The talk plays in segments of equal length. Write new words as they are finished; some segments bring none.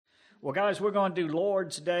Well, guys, we're going to do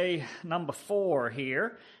Lord's Day number 4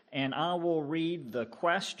 here, and I will read the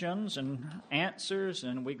questions and answers,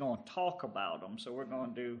 and we're going to talk about them. So we're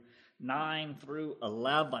going to do 9 through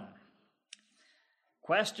 11.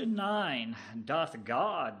 Question 9, doth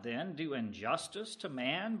God then do injustice to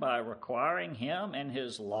man by requiring him in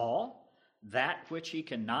his law that which he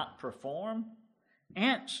cannot perform?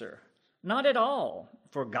 Answer, not at all.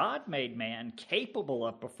 For God made man capable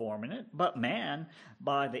of performing it, but man,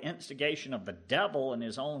 by the instigation of the devil and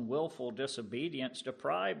his own willful disobedience,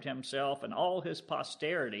 deprived himself and all his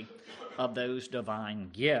posterity of those divine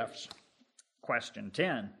gifts. Question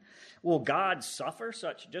 10. Will God suffer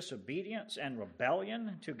such disobedience and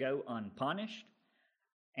rebellion to go unpunished?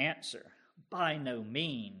 Answer, by no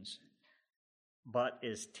means, but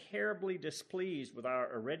is terribly displeased with our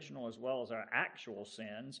original as well as our actual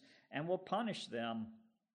sins, and will punish them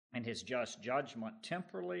in his just judgment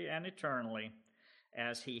temporally and eternally,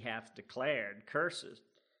 as he hath declared. Cursed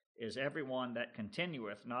is everyone that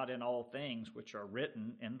continueth not in all things which are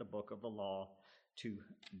written in the book of the law to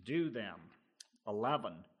do them.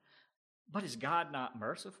 11. But is God not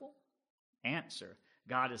merciful? Answer,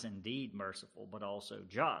 God is indeed merciful, but also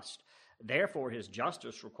just. Therefore his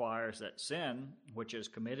justice requires that sin, which is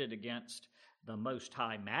committed against the most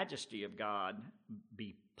high majesty of God,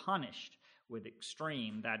 be punished with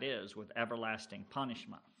extreme, that is, with everlasting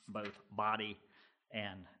punishment, both body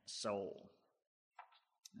and soul.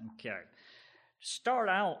 Okay. Start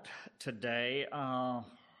out today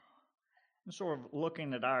sort of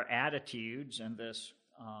looking at our attitudes in this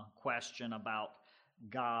question about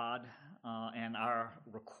God and our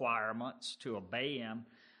requirements to obey him.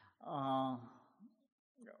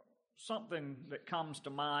 Something that comes to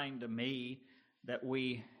mind to me that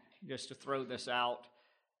we, just to throw this out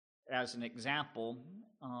as an example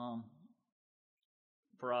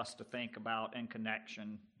for us to think about in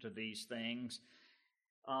connection to these things,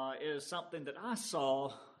 is something that I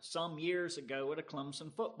saw some years ago at a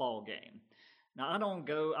Clemson football game. Now, I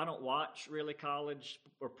don't watch really college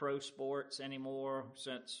or pro sports anymore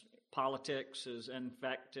since politics has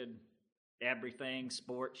infected everything.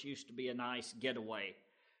 Sports used to be a nice getaway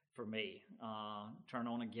for me. Turn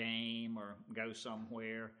on a game or go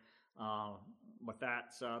somewhere. But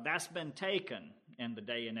that's been taken in the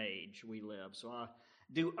day and age we live. So I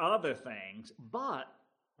do other things. But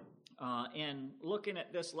in looking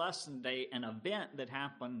at this lesson day, an event that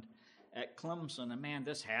happened at Clemson, and man,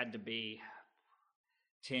 this had to be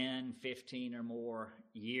 10, 15 or more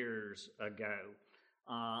years ago.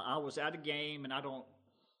 I was at a game, and I don't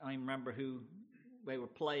even remember who they were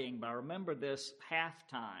playing, but I remember this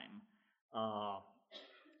halftime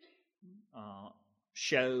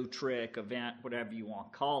show, trick, event, whatever you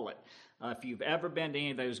want to call it. If you've ever been to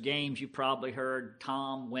any of those games, you probably heard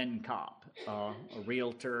Tom Wincop, a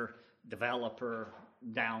realtor, developer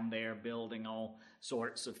down there building all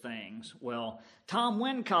sorts of things. Well, Tom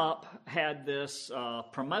Wincop had this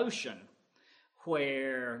promotion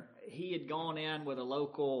where he had gone in with a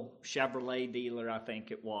local Chevrolet dealer, I think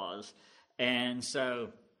it was, and so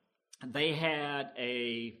they had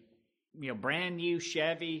a brand new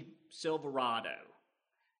Chevy Silverado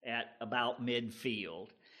at about midfield,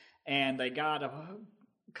 and they got a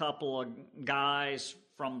couple of guys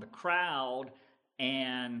from the crowd,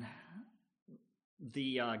 and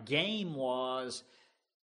the game was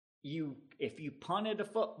if you punted a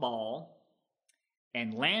football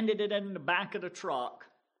and landed it in the back of the truck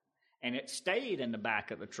and it stayed in the back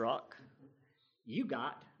of the truck, you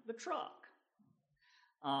got the truck.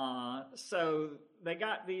 So they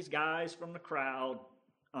got these guys from the crowd.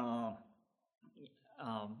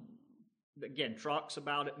 Again, truck's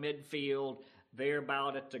about at midfield. They're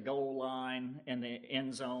about at the goal line in the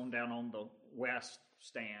end zone down on the west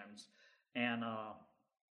stands. And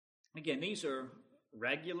again, these are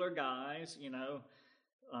regular guys,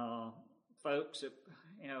 folks that,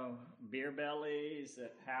 beer bellies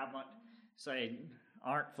that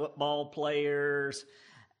aren't football players.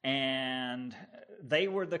 And they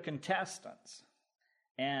were the contestants.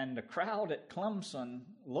 And the crowd at Clemson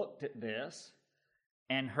looked at this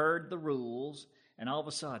and heard the rules, and all of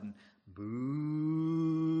a sudden, boo.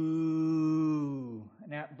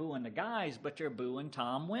 Not booing the guys, but they're booing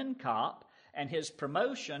Tom Wincop and his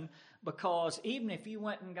promotion, because even if you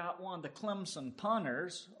went and got one of the Clemson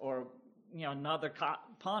punters or another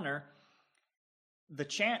punter, the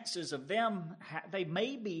chances of them, they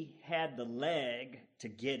maybe had the leg to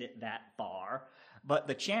get it that far, but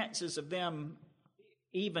the chances of them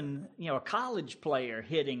even, a college player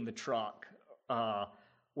hitting the truck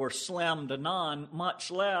were slim to none, much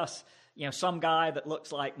less, some guy that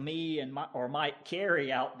looks like me or Mike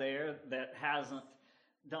Carey out there that hasn't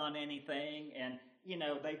done anything, and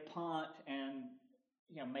they punt and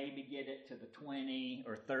maybe get it to the 20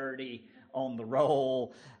 or 30 on the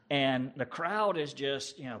roll, and the crowd is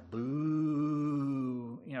just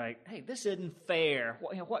boo, like, hey, this isn't fair.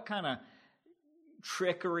 What kind of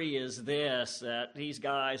trickery is this that these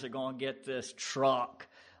guys are going to get this truck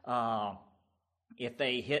if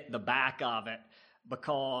they hit the back of it?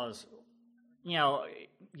 Because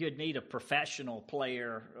you'd need a professional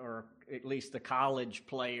player, or at least a college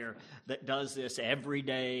player that does this every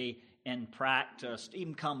day in practice to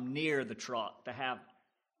even come near the truck to have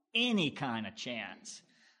any kind of chance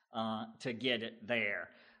to get it there.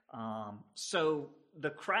 So the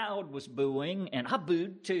crowd was booing, and I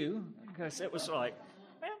booed too, because it was like,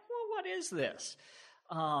 man, well, what is this?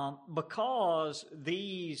 Because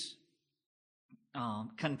these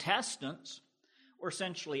contestants were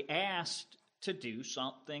essentially asked to do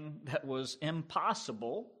something that was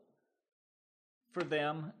impossible for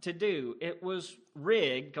them to do. It was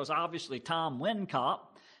rigged because obviously Tom Wincott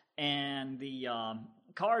and the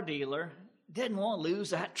car dealer didn't want to lose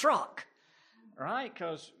that truck, right?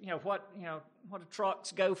 Because what do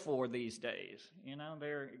trucks go for these days?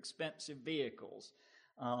 They're expensive vehicles.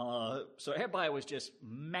 So everybody was just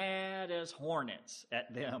mad as hornets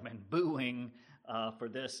at them and booing for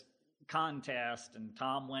this contest, and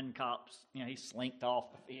Tom Wincott's, he slinked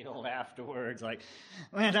off the field afterwards, like,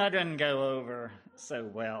 man, that didn't go over so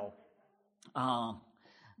well.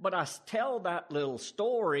 But I tell that little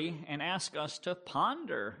story and ask us to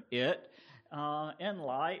ponder it in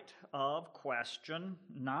light of question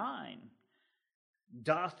 9.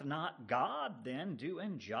 Doth not God then do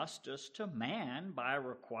injustice to man by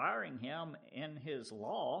requiring him in his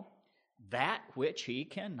law that which he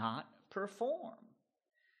cannot perform?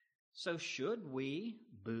 So should we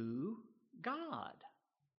boo God?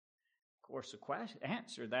 Of course, the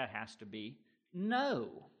answer to that has to be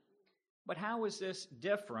no. But how is this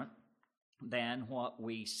different than what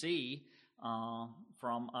we see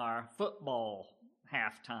from our football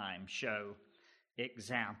halftime show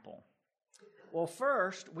example? Well,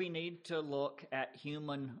 first, we need to look at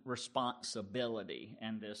human responsibility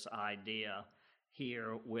and this idea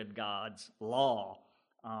here with God's law.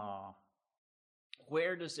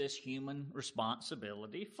 Where does this human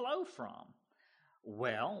responsibility flow from?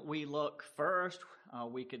 Well, we look first,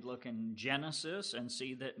 we could look in Genesis and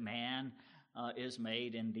see that man is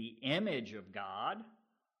made in the image of God,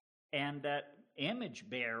 and that image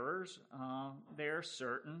bearers, there are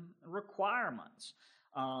certain requirements.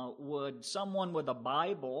 Would someone with a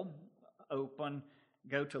Bible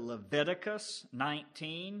go to Leviticus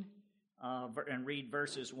 19 and read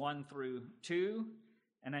verses 1 through 2?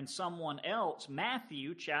 And then someone else,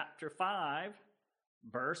 Matthew chapter 5,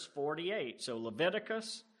 verse 48. So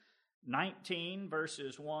Leviticus 19,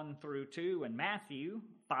 verses 1 through 2, and Matthew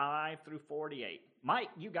 5 through 48. Mike,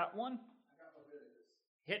 you got one? I got Leviticus.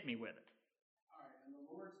 Hit me with it. All right. And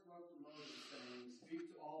the Lord spoke to Moses, saying,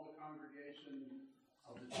 Speak to all the congregation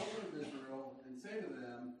of the children of Israel, and say to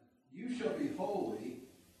them, You shall be holy,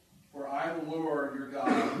 for I, the Lord your God,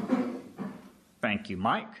 am holy. Thank you,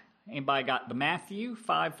 Mike. Anybody got the Matthew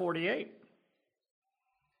 5:48?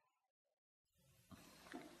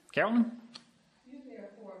 Carolyn? You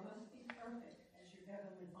therefore must be perfect as your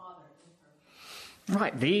heavenly Father is perfect.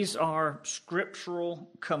 Right. These are scriptural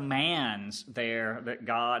commands there that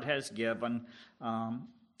God has given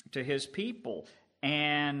to his people.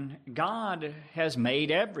 And God has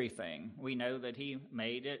made everything. We know that he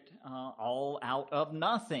made it all out of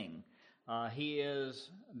nothing. He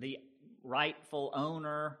is the rightful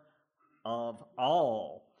owner of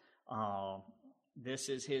all. This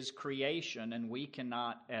is his creation, and we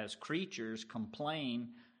cannot, as creatures, complain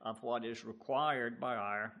of what is required by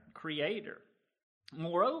our Creator.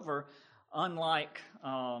 Moreover, unlike,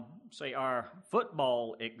 say, our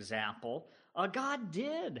football example, God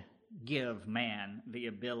did give man the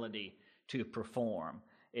ability to perform.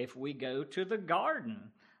 If we go to the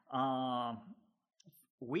garden,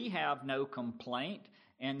 we have no complaint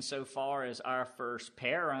insofar as our first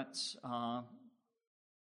parents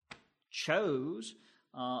chose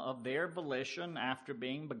of their volition, after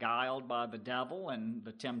being beguiled by the devil and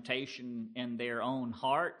the temptation in their own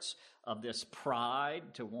hearts of this pride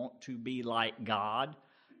to want to be like God,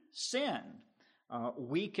 sinned.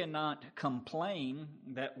 We cannot complain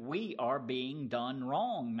that we are being done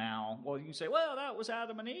wrong now. Well, you can say, well, that was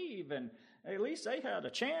Adam and Eve, and at least they had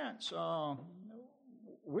a chance.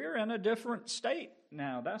 We're in a different state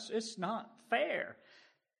now. It's not fair.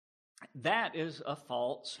 That is a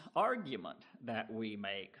false argument that we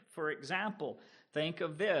make. For example, think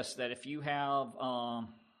of this, that if you have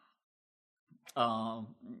a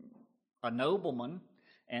nobleman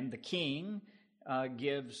And the king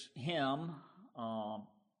gives him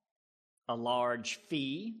a large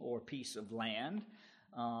fee or piece of land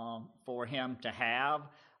for him to have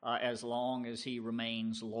as long as he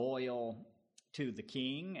remains loyal to the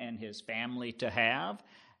king, and his family to have.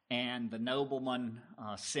 And the nobleman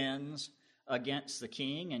sins against the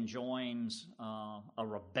king and joins a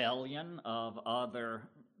rebellion of other,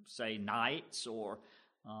 say, knights or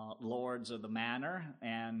lords of the manor,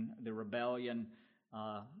 and the rebellion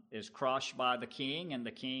is crushed by the king, and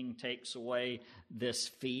the king takes away this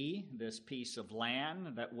fee, this piece of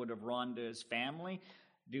land that would have run to his family.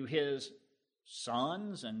 Do his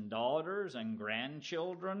sons and daughters and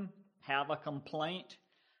grandchildren have a complaint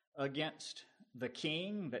against the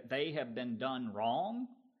king that they have been done wrong?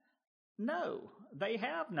 No, they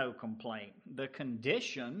have no complaint. The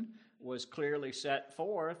condition was clearly set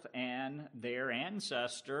forth, and their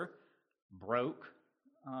ancestor broke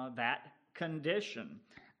that condition.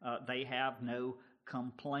 They have no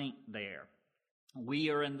complaint there. We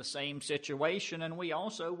are in the same situation, and we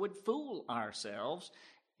also would fool ourselves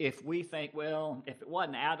if we think, well, if it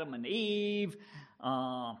wasn't Adam and Eve,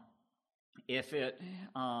 if it,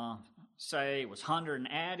 say, was Hunter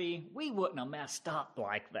and Addie, we wouldn't have messed up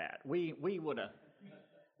like that. We would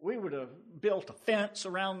have built a fence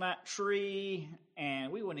around that tree,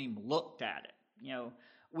 and we wouldn't even looked at it. You know,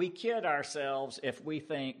 we kid ourselves if we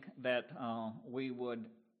think that we would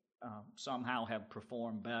somehow have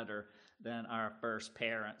performed better than our first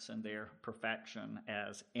parents in their perfection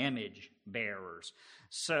as image bearers.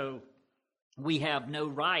 So we have no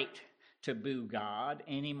right to boo God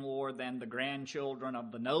any more than the grandchildren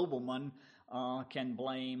of the nobleman can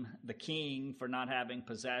blame the king for not having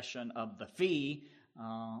possession of the fee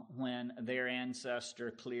when their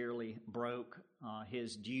ancestor clearly broke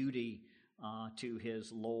his duty to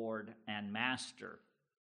his Lord and Master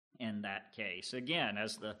in that case. Again,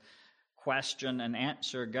 as the question and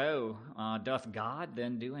answer go, doth God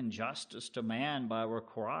then do injustice to man by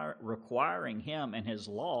requiring him in his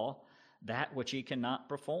law that which he cannot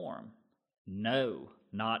perform? No,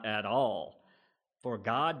 not at all. For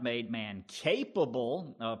God made man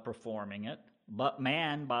capable of performing it, but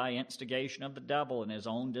man, by instigation of the devil and his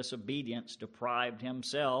own disobedience, deprived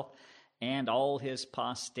himself and all his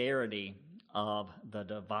posterity of the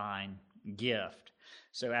divine gift.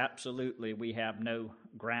 So absolutely, we have no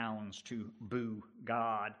grounds to boo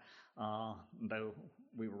God, though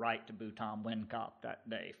we were right to boo Tom Wincott that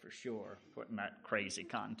day for sure, putting that crazy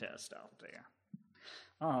contest out there.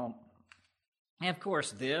 And of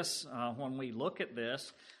course, this, when we look at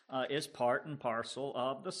this, is part and parcel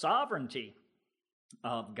of the sovereignty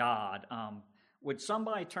of God. Would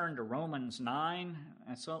somebody turn to Romans 9?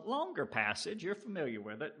 It's a longer passage. You're familiar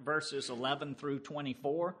with it. Verses 11 through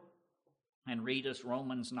 24. And read us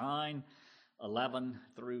Romans 9, 11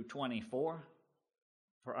 through 24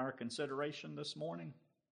 for our consideration this morning.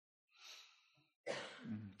 If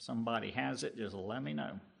somebody has it, just let me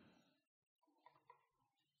know.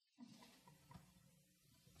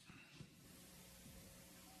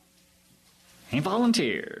 Any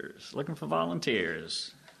volunteers? Looking for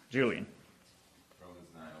volunteers. Julian. Romans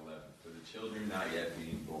 9:11. For the children not yet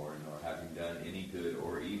being born, nor having done any good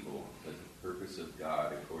or evil, but the purpose of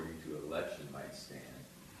God according to election might stand,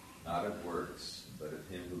 not of works, but of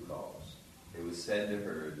him who calls. It was said to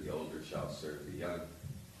her, the older shall serve the younger.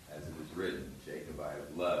 As it is written, Jacob I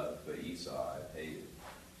have loved, but Esau I have hated.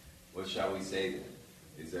 What shall we say then?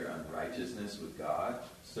 Is there unrighteousness with God?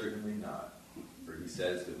 Certainly not. For he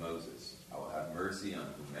says to Moses, I will have mercy on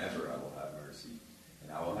whomever I will have mercy,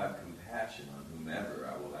 and I will have compassion on whomever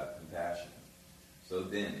I will have compassion. So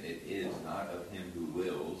then it is not of him who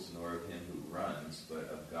wills, nor of him who runs, but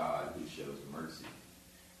of God who shows mercy.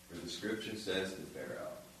 For the scripture says to Pharaoh,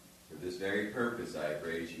 for this very purpose I have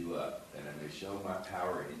raised you up, that I may show my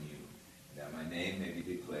power in you, and that my name may be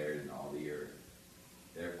declared in all the earth.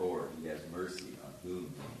 Therefore he has mercy on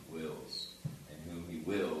whom he wills, and whom he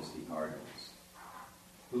wills he hardens.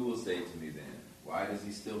 Who will say to me then, why does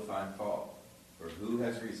he still find fault? For who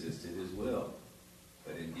has resisted his will?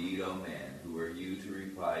 But indeed, O man, who are you to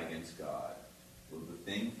reply against God? Will the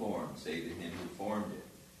thing formed say to him who formed it,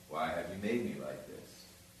 why have you made me like this?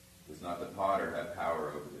 Does not the potter have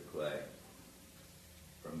power over the clay?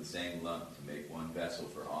 From the same lump to make one vessel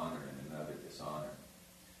for honor and another dishonor.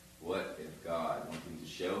 What if God, wanting to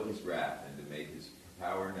show his wrath and to make his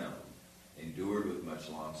power known, endured with much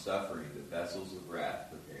long suffering the vessels of wrath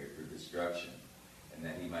prepared for destruction, and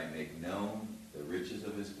that he might make known the riches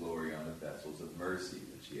of his glory on the vessels of mercy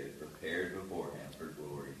which he had prepared beforehand for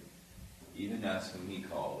glory, even us whom he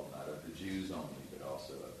called, not of the Jews only, but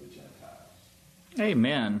also of the Gentiles.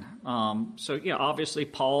 Amen. So, obviously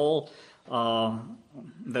Paul,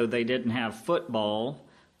 though they didn't have football,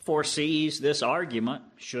 foresees this argument,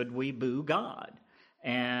 should we boo God?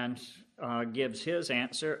 And gives his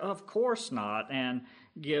answer, of course not, and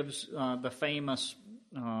gives the famous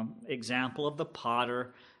example of the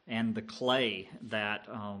potter and the clay, that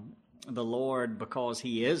the Lord, because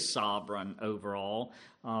he is sovereign over all,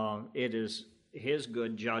 it is his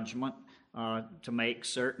good judgment to make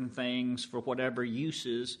certain things for whatever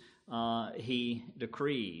uses he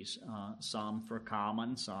decrees, some for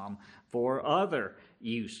common, some for other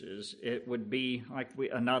uses. It would be like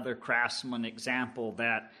another craftsman example,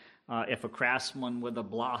 that if a craftsman with a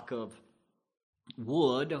block of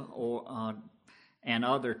wood or and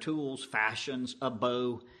other tools fashions a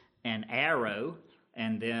bow and arrow,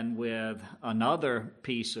 and then with another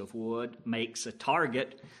piece of wood makes a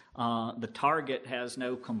target, the target has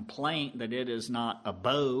no complaint that it is not a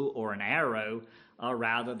bow or an arrow,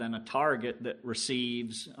 rather than a target that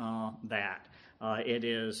receives that. It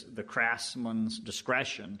is the craftsman's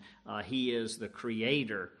discretion. He is the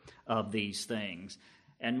creator of these things.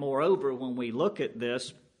 And moreover, when we look at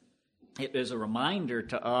this, it is a reminder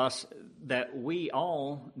to us that we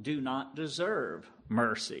all do not deserve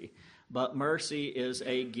mercy. But mercy is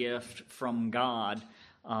a gift from God,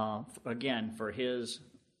 again, for his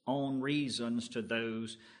own reasons to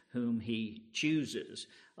those whom he chooses.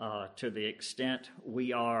 To the extent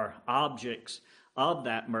we are objects of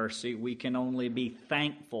that mercy, we can only be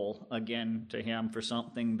thankful again to him for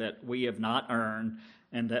something that we have not earned,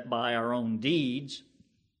 and that by our own deeds,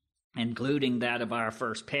 including that of our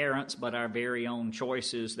first parents, but our very own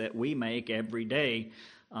choices that we make every day,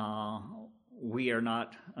 we are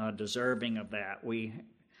not deserving of that. We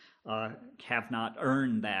have not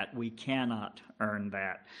earned that. We cannot earn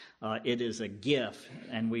that. It is a gift,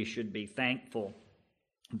 and we should be thankful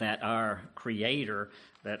that our Creator,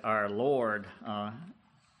 that our Lord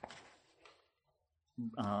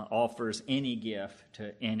offers any gift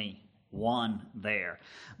to any one there.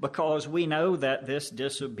 Because we know that this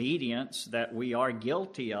disobedience that we are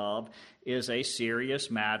guilty of is a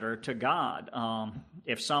serious matter to God.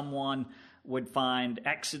 If someone would find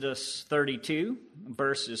Exodus 32,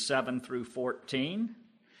 verses 7 through 14.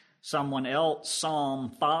 Someone else, Psalm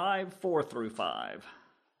 5, 4 through 5.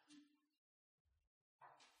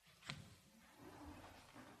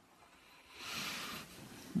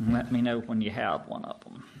 Let me know when you have one of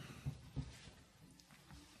them.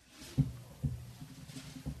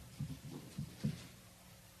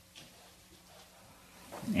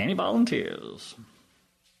 Any volunteers?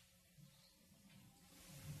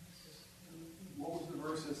 What was the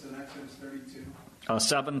verses in Exodus 32?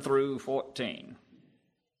 7 through 14.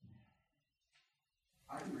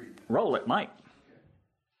 I can read that. Roll it, Mike. Okay.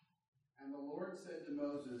 And the Lord said to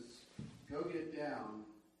Moses, "Go get down,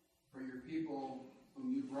 for your people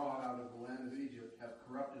whom you brought out of the land of Egypt have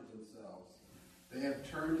corrupted themselves. They have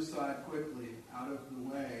turned aside quickly out of the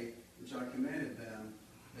way which I commanded them.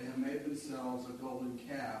 They have made themselves a golden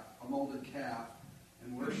calf, a molded calf,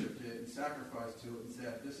 and worshipped it and sacrificed to it and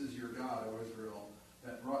said, 'This is your God, O Israel,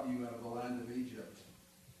 that brought you out of the land of Egypt.'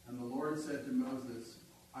 And the Lord said to Moses,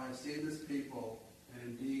 'I have seen this people, and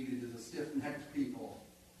indeed it is a stiff-necked people.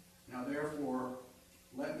 Now therefore,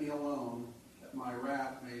 let me alone, that my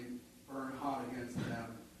wrath may burn hot against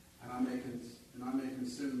them, and I may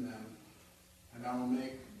consume them, and I will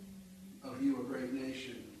make of you a great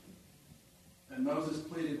nation.' And Moses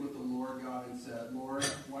pleaded with the Lord God and said, 'Lord,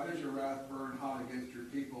 why does your wrath burn hot against your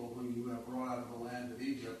people whom you have brought out of the land of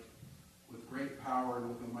Egypt with great power and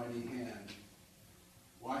with a mighty hand?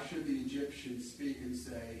 Why should the Egyptians speak and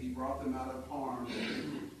say, he brought them out of harm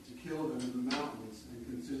to kill them in the mountains and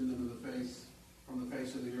consume them from the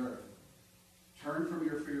face of the earth? Turn from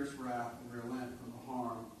your fierce wrath and relent from the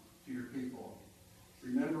harm to your people.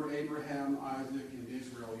 Remember Abraham, Isaac, and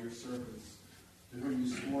Israel, your servants, to whom you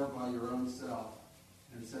swore by your own self,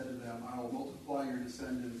 and said to them, I will multiply your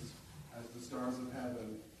descendants as the stars of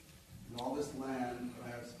heaven, and all this land that I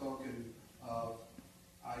have spoken of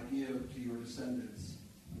I give to your descendants,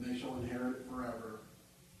 and they shall inherit it forever.'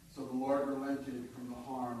 So the Lord relented from the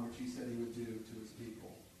harm which he said he would do to his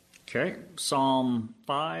people." Okay, Psalm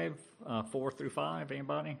 5, 4 through 5,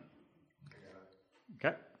 anybody?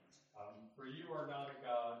 Okay. For you are not a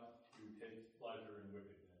God who takes pleasure in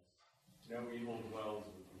wickedness. No evil dwells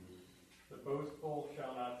with you. The boastful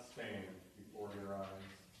shall not stand before your eyes.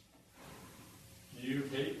 You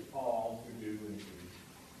hate all who do iniquity.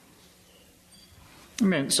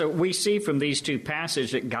 Amen. So we see from these two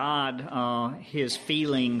passages that God, his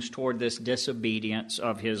feelings toward this disobedience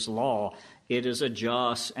of his law it is a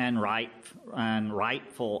just and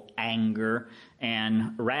rightful anger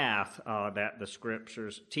and wrath that the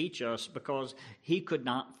Scriptures teach us, because he could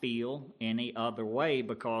not feel any other way,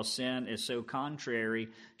 because sin is so contrary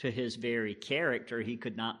to his very character. He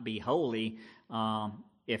could not be holy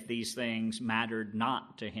if these things mattered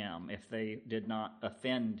not to him, if they did not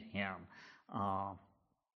offend him.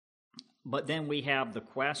 But then we have the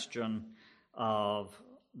question of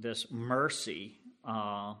this mercy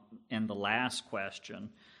in the last question.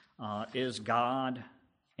 Is God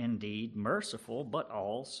indeed merciful, but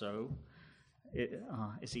also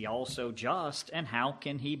is he also just, and how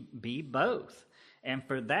can he be both? And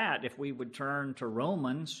for that, if we would turn to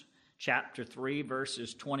Romans chapter 3,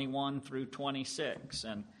 verses 21 through 26,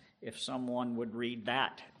 and if someone would read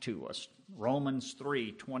that to us. Romans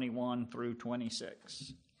 3, 21 through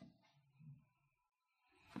 26.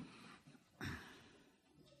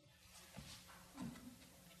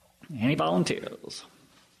 Any volunteers?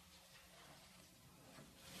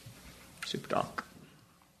 Super Doc.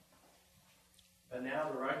 But now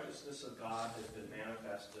the righteousness of God has been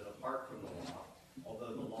manifested apart from the law,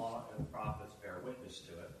 although the law and the prophets bear witness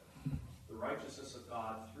to it. The righteousness of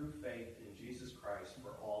God through faith in Jesus Christ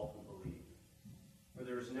for all who believe. For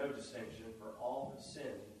there is no distinction, for all have sinned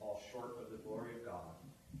and fall short of the glory of God,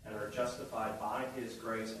 and are justified by his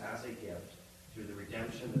grace as a gift through the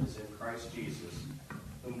redemption that is in Christ Jesus,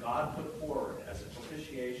 whom God put forward as a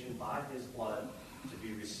propitiation by his blood to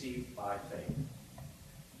be received by faith.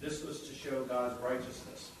 This was to show God's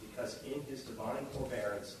righteousness, because in his divine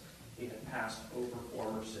forbearance he had passed over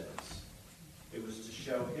former sins. It was to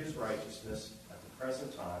show his righteousness at the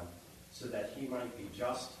present time, so that he might be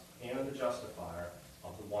just and the justifier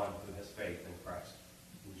of the one who has faith in Christ,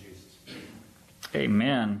 in Jesus.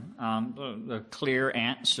 Amen. The clear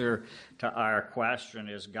answer to our question,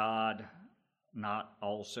 is God not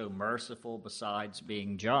also merciful besides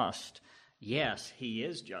being just? Yes, he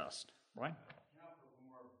is just. Right?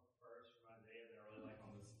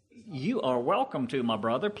 You are welcome to, my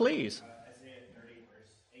brother. Please. Isaiah 30,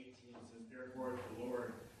 verse 18 says, "Therefore the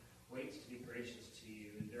Lord waits to be gracious to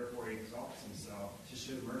you, and therefore he exalts himself to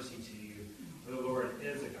show mercy to you. For the Lord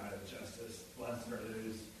is a God of justice. Blessed are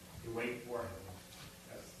those who wait for him."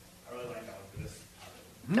 I really like all of this.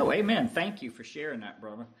 No, amen. Thank you for sharing that,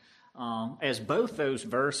 brother. As both those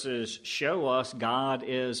verses show us, God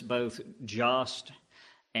is both just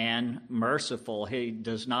and merciful. He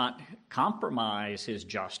does not compromise his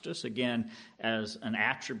justice, again, as an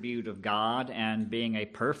attribute of God, and being a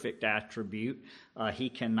perfect attribute, he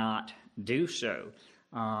cannot do so.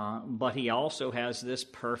 But he also has this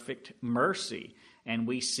perfect mercy, and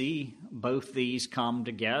we see both these come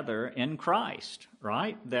together in Christ,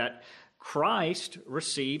 right? That Christ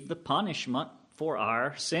received the punishment for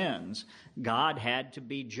our sins. God had to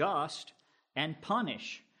be just and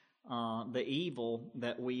punish the evil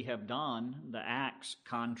that we have done, the acts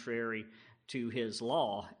contrary to his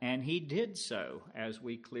law. And he did so, as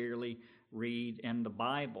we clearly read in the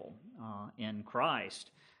Bible, in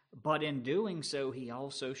Christ. But in doing so, he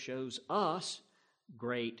also shows us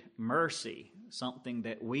great mercy, something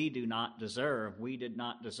that we do not deserve. We did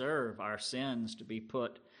not deserve our sins to be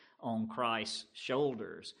put on Christ's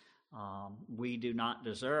shoulders. We do not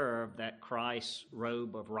deserve that Christ's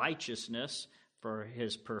robe of righteousness for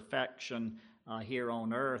his perfection here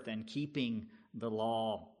on earth and keeping the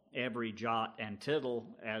law every jot and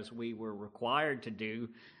tittle as we were required to do.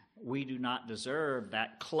 We do not deserve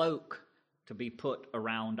that cloak to be put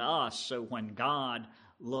around us. So when God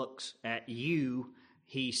looks at you,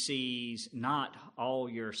 he sees not all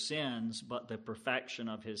your sins, but the perfection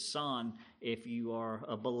of his Son if you are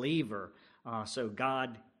a believer. So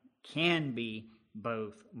God can be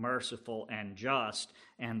both merciful and just,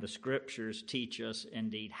 and the Scriptures teach us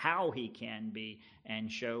indeed how he can be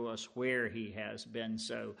and show us where he has been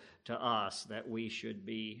so to us, that we should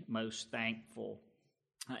be most thankful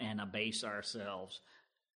and abase ourselves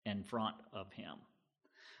in front of him.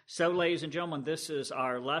 So, ladies and gentlemen, this is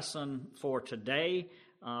our lesson for today,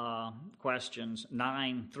 questions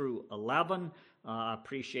 9 through 11. I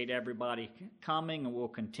appreciate everybody coming, and we'll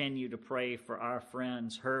continue to pray for our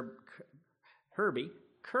friends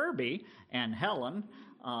Kirby and Helen,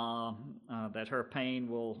 that her pain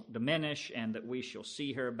will diminish and that we shall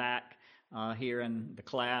see her back here in the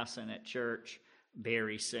class and at church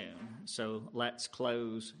very soon. So let's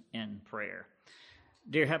close in prayer.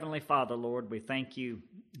 Dear Heavenly Father, Lord, we thank you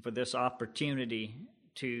for this opportunity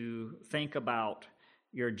to think about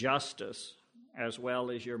your justice as well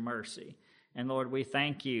as your mercy. And Lord, we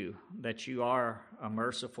thank you that you are a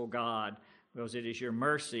merciful God, because it is your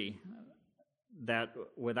mercy that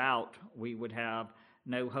without we would have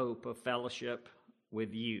no hope of fellowship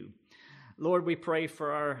with you. Lord, we pray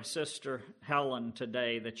for our sister Helen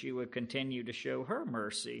today, that you would continue to show her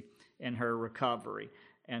mercy in her recovery.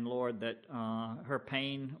 And Lord, that her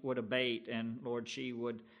pain would abate, and Lord, she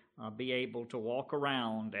would be able to walk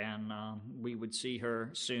around, and we would see her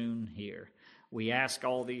soon here. We ask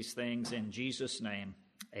all these things in Jesus' name.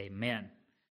 Amen.